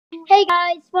Hey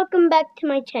guys, welcome back to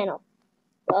my channel.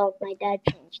 Well, my dad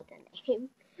changed the name.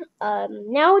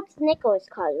 Now it's Nicholas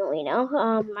Cosolino.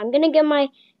 I'm gonna get my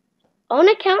own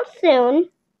account soon.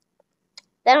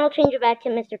 Then I'll change it back to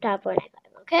Mr. Top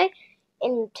 495, okay?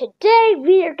 And today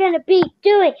we are gonna be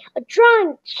doing a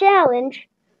drawing challenge.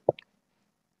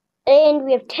 And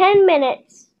we have 10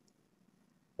 minutes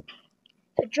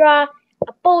to draw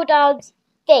a bulldog's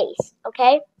face,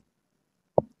 okay?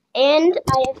 And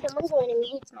I have someone joining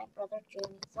me. It's my brother,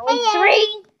 Jamie. It's only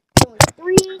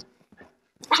three.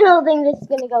 I don't think this is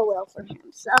gonna go well for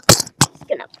him, so I'm just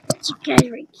gonna put you guys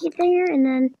right there, and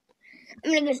then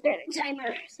I'm gonna start a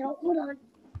timer. So hold on.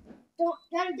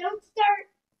 Don't start.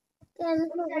 Then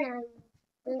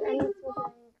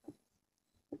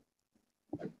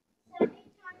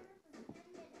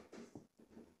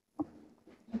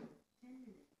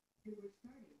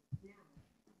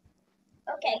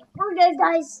okay, we're good,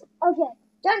 guys. Okay,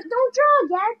 don't draw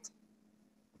yet.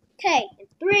 Okay,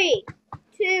 3,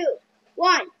 2,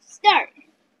 1, start.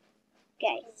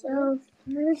 Okay, so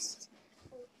first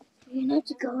you're gonna have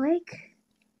to go like.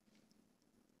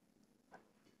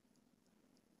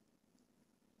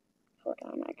 Hold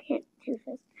on, I can't do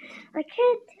this. I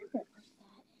can't do it like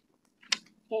that.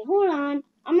 Okay, hold on.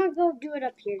 I'm gonna go do it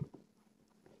up here.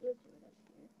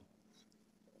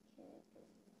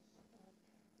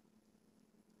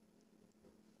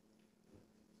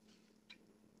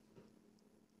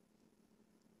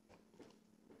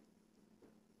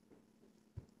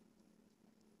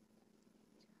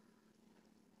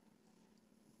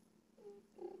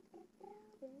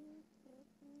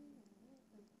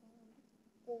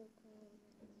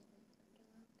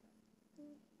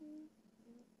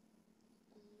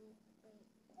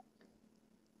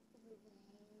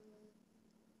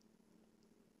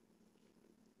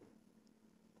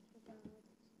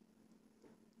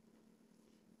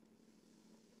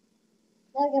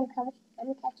 Look,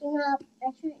 I'm catching up.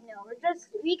 Actually, no,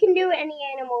 we can do any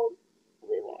animal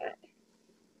we want.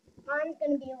 Mine's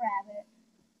gonna be a rabbit.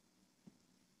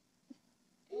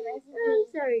 I'm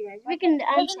sorry, guys.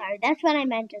 I'm sorry. That's what I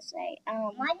meant to say.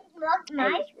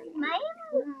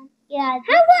 Yeah.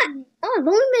 How what? Oh, I've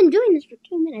only been doing this for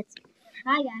 2 minutes.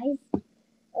 Hi, guys.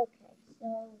 Okay, so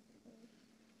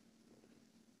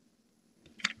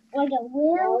like a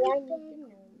whale. Okay.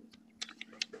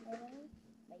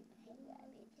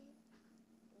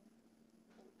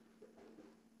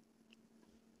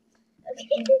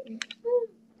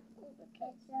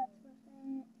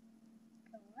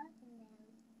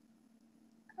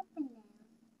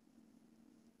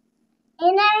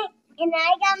 And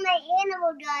I got my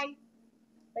animal done.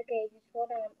 Okay, just hold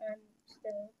on. I'm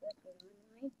still working on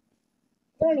mine.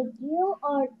 Donnie,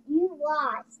 you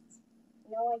lost.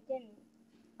 No, I didn't.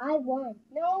 I won.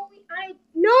 No,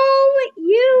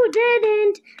 you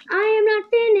didn't. I am not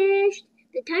finished.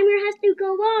 The timer has to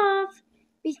go off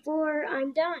before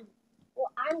I'm done.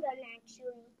 Well, I'm done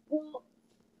actually. Well,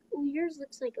 yours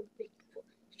looks like a big.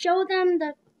 Show them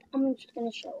the. I'm just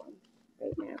gonna show them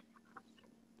right now.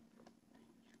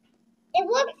 It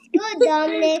looks good,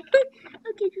 Dominic.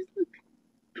 Okay, just look.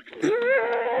 Look,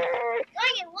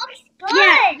 it looks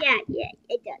good. Yeah,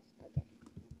 it does. Okay.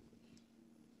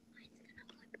 Mine's gonna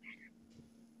look better.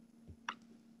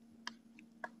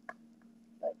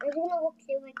 But is it gonna look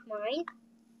too like mine?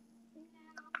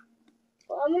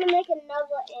 Well, I'm gonna make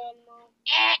another animal.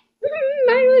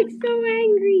 Mine looks so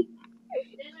angry.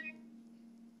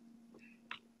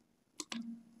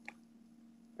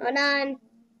 Hold on.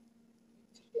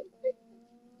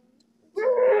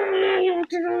 You're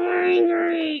so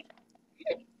angry.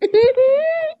 Is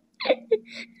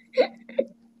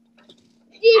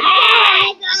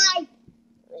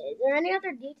there any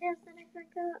other details that I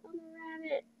forgot on the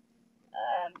rabbit?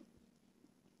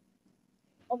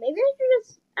 Oh, maybe I should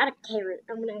just add a carrot.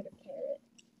 I'm gonna add a carrot.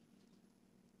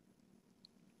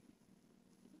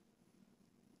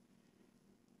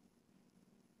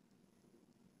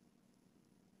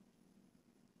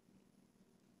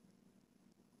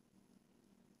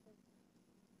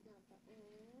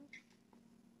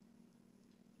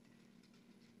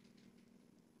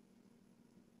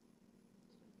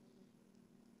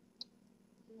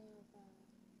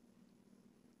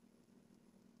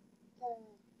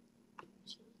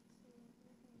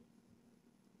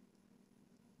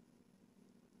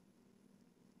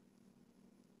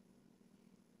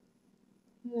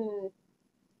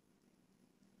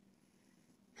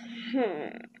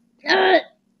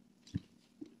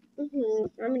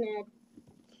 I'm gonna add.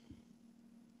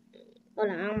 Hold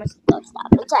on, I'm gonna stop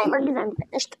the timer because I'm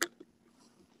finished.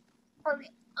 Okay.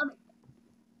 Okay,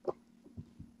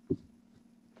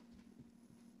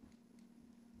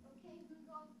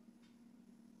 Google.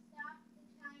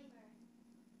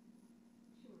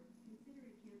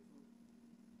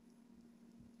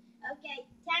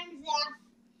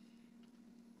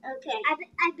 Okay.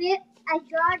 I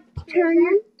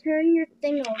turn your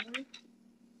thing over.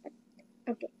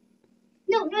 Okay.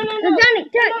 No, Johnny, turn it over.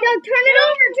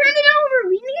 Turn it over.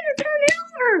 We need to turn it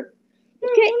over.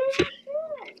 Okay.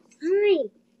 Fine.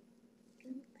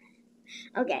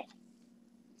 Okay.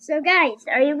 So, guys,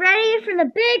 are you ready for the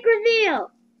big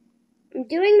reveal? I'm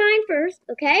doing mine first,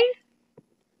 okay?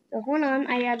 So, hold on.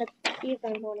 I gotta see if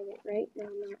I'm holding it right. No,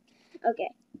 I'm not. Okay.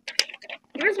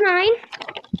 Here's mine.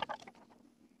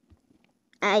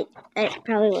 It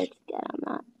probably looks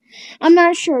good. I'm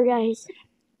not sure, guys.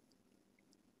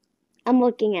 I'm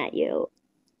looking at you.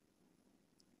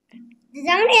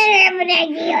 Don't have an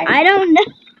idea. I don't know.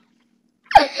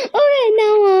 Okay,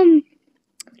 now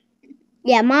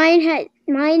yeah,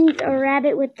 mine's a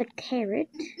rabbit with the carrot.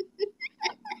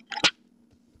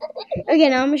 Okay,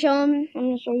 now I'm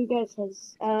gonna show you guys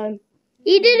his.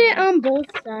 He did it on both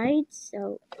sides,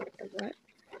 so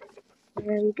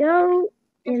there we go.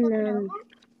 And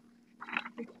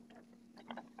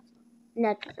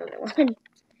that's the other one.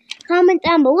 Comment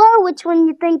down below which one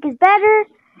you think is better,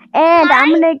 and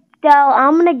I'm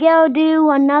gonna go do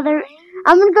another.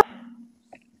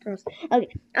 Okay,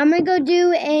 I'm gonna go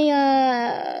do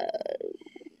another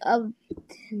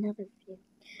video.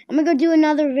 I'm gonna go do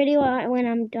another video when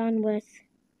I'm done with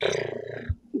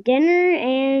dinner,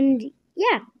 and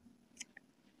yeah.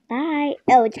 Bye.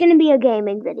 Oh, it's gonna be a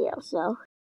gaming video, so.